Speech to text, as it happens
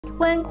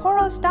When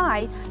corals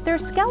die, their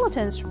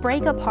skeletons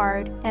break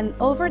apart and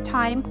over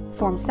time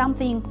form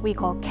something we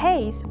call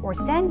cays or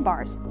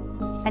sandbars.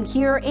 And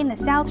here in the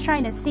South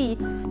China Sea,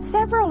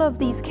 several of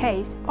these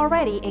cays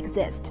already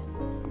exist.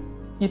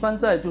 一般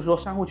在就是说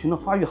珊瑚群的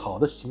发育好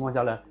的情况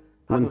下呢，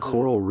 When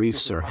coral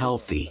reefs are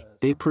healthy,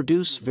 they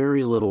produce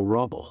very little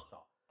rubble,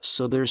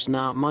 so there's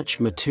not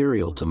much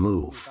material to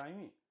move.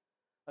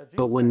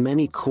 But when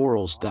many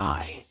corals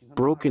die,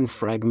 broken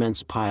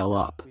fragments pile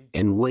up,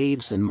 and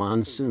waves and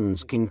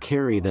monsoons can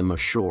carry them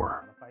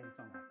ashore.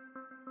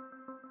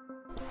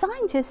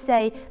 Scientists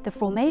say the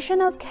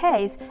formation of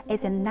cays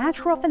is a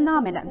natural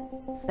phenomenon,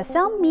 but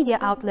some media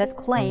outlets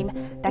claim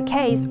that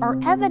cays are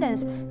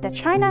evidence that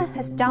China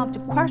has dumped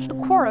crushed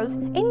corals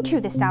into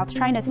the South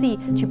China Sea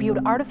to build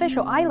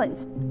artificial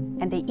islands,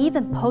 and they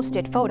even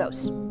posted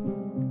photos.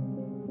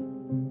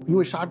 因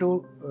为沙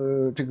洲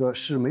这个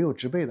是没有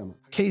植被的嘛。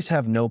 Cays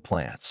have no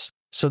plants,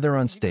 so they're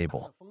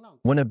unstable.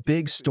 When a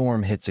big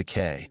storm hits a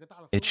cay,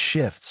 it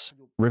shifts,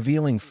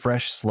 revealing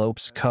fresh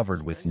slopes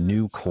covered with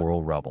new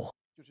coral rubble.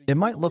 It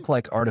might look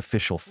like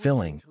artificial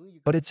filling,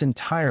 but it's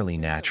entirely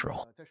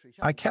natural.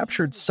 I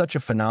captured such a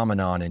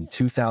phenomenon in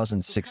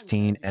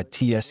 2016 at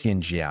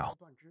Tianjiao,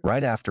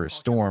 right after a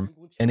storm,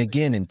 and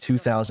again in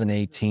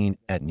 2018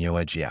 at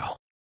Niuejiao.